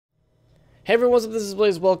Hey everyone, what's up? This is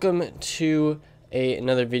Blaze. Welcome to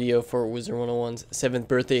another video for Wizard101's 7th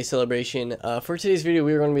birthday celebration. For today's video,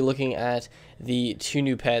 we are going to be looking at the two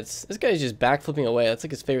new pets. This guy's just backflipping away. That's like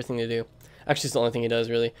his favorite thing to do. Actually, it's the only thing he does,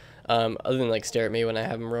 really. Other than like stare at me when I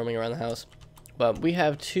have him roaming around the house. But we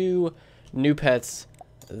have two new pets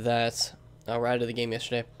that were out of the game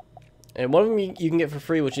yesterday. And one of them you can get for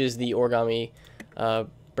free, which is the Origami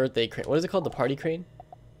birthday crane. What is it called? The party crane?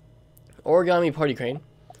 Origami party crane.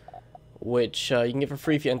 Which you can get for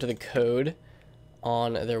free if you enter the code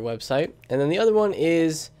on their website. And then the other one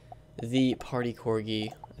is the Party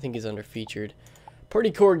Corgi. I think is under featured.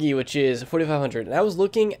 Party Corgi, which is 4,500. And I was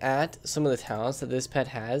looking at some of the talents that this pet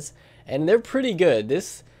has, and they're pretty good.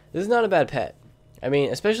 This is not a bad pet. I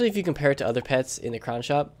mean, especially if you compare it to other pets in the crown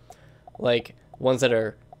shop, like ones that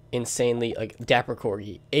are insanely, like Dapper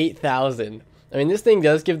Corgi, 8,000. I mean, this thing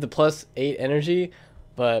does give the +8 energy.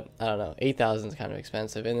 But, I don't know, 8,000 is kind of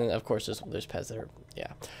expensive. And then, of course, there's pets that are,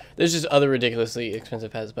 yeah. There's just other ridiculously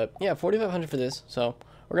expensive pets. But, yeah, 4,500 for this. So,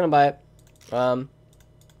 we're going to buy it.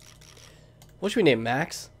 What should we name?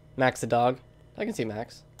 Max? Max the dog? I can see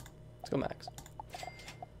Max. Let's go Max.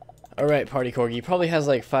 Alright, Party Corgi. Probably has,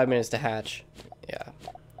 like, 5 minutes to hatch. Yeah.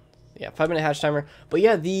 Yeah, 5-minute hatch timer. But,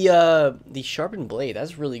 yeah, the sharpened blade.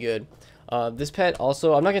 That's really good. This pet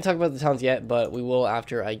also, I'm not going to talk about the talents yet, but we will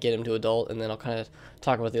after I get him to adult, and then I'll kind of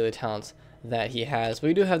talk about the other talents that he has. But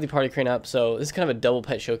we do have the party crane up, so this is kind of a double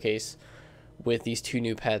pet showcase with these two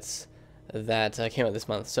new pets that came out this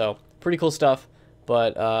month. So pretty cool stuff.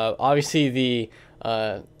 But obviously the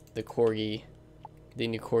Corgi, the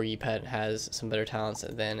new Corgi pet has some better talents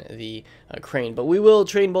than the crane. But we will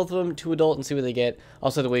train both of them to adult and see what they get.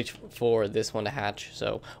 Also have to wait for this one to hatch.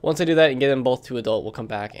 So once I do that and get them both to adult, we'll come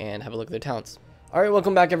back and have a look at their talents. Alright,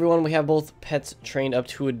 welcome back everyone. We have both pets trained up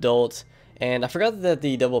to adult. And I forgot that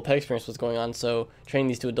the double pet experience was going on, so training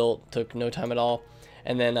these to adult took no time at all.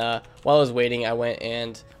 And then while I was waiting, I went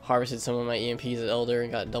and harvested some of my EMPs at Elder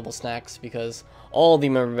and got double snacks because all the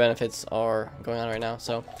member benefits are going on right now.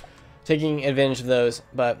 So taking advantage of those.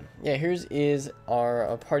 But yeah, here's is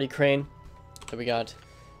our party crane that we got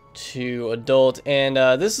to adult. And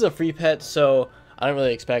this is a free pet, so I don't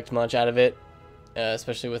really expect much out of it,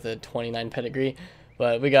 especially with a 29 pedigree.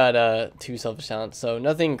 But we got 2 selfish talents, so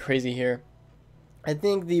nothing crazy here. I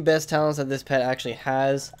think the best talents that this pet actually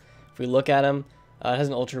has, if we look at him, it has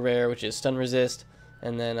an ultra rare, which is stun resist.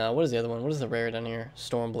 And then what is the other one? What is the rare down here?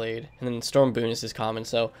 Storm blade. And then storm bonus is common.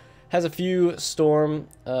 So has a few storm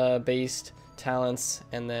based talents,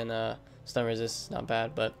 and then stun resist is not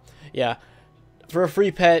bad. But yeah, for a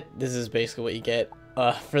free pet, this is basically what you get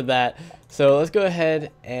for that. So let's go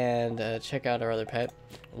ahead and check out our other pet,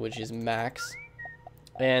 which is Max.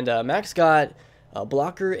 And Max got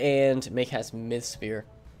blocker and make has myth spear.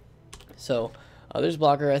 So there's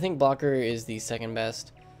blocker. I think blocker is the second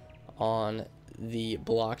best on the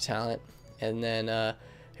block talent. And then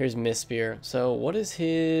here's myth spear. So what is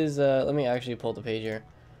his let me actually pull up the page here.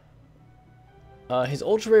 His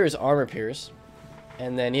ultra rare is armor pierce,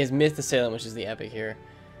 and then he has myth assailant, which is the epic here.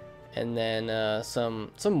 And then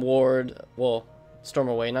some ward, well, storm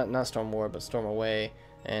away, not storm ward, but storm away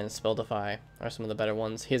and spell defy are some of the better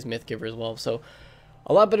ones. He has myth giver as well, so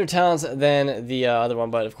a lot better talents than the other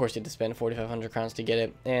one. But of course you had to spend 4,500 crowns to get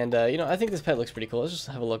it. And you know, I think this pet looks pretty cool. Let's just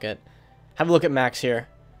have a look at Max here.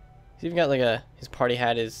 He's even got like his party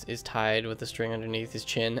hat is tied with the string underneath his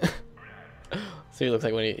chin. So he looks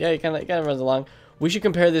like when he kind of runs along. We should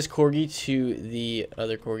compare this Corgi to the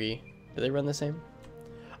other Corgi. Do they run the same?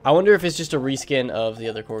 I wonder if it's just a reskin of the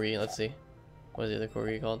other Corgi. Let's see. What is the other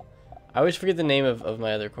Corgi called? I always forget the name of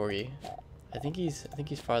my other Corgi. I think he's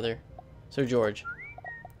father. Sir George.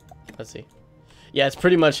 Let's see. Yeah, it's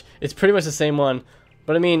pretty much the same one.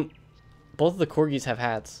 But I mean, both of the Corgis have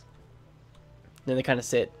hats. Then they kind of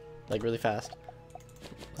sit like really fast.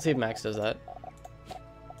 Let's see if Max does that.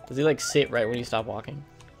 Does he like sit right when you stop walking?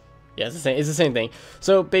 Yeah, it's the same thing.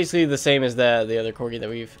 So basically the same as the other Corgi that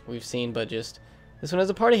we've seen, but just this one has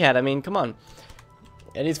a party hat. I mean, come on.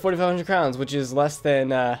 And it's 4,500 crowns, which is less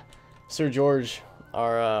than Sir George,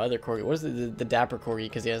 our other Corgi. What is the Dapper Corgi?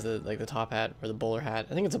 Because he has the top hat or the bowler hat.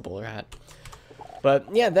 I think it's a bowler hat. But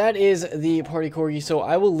yeah, that is the Party Corgi. So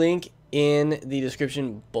I will link in the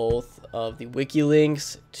description both of the wiki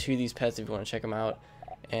links to these pets if you want to check them out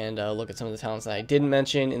and look at some of the talents that I didn't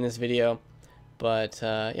mention in this video. But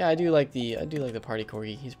yeah, I do like the Party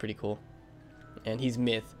Corgi. He's pretty cool, and he's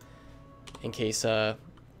myth. In case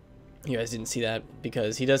you guys didn't see that,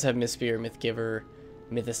 because he does have myth spear, myth giver,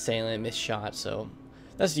 myth assailant, myth shot. So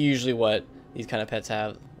that's usually what these kind of pets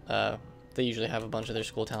have. They usually have a bunch of their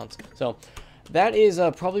school talents. So that is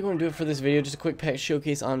probably going to do it for this video. Just a quick pet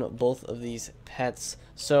showcase on both of these pets.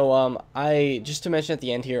 So I just to mention at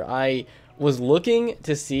the end here, I was looking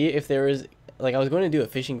to see if there is, like, I was going to do a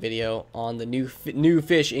fishing video on the new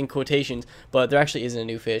fish in quotations, but there actually isn't a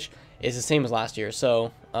new fish. It's the same as last year,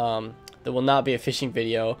 so there will not be a fishing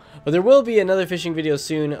video, but there will be another fishing video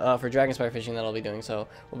soon for Dragon Spire fishing that I'll be doing. So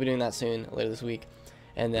we'll be doing that soon, later this week.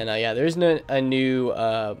 And then yeah, there isn't a new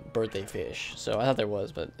birthday fish. So I thought there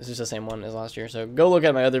was, but it's just the same one as last year. So go look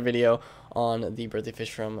at my other video on the birthday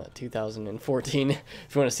fish from 2014 if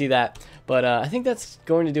you want to see that. But I think that's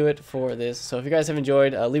going to do it for this. So if you guys have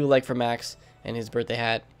enjoyed, leave a like for Max and his birthday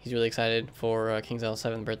hat. He's really excited for King Zell's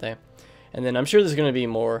 7th birthday. And then I'm sure there's going to be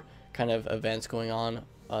more kind of events going on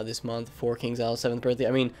this month for King Zell's 7th birthday.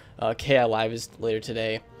 I mean, KI Live is later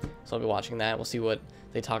today, so I'll be watching that. We'll see what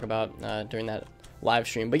they talk about during that live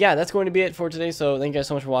stream. But yeah, that's going to be it for today. So thank you guys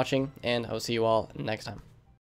so much for watching, and I will see you all next time.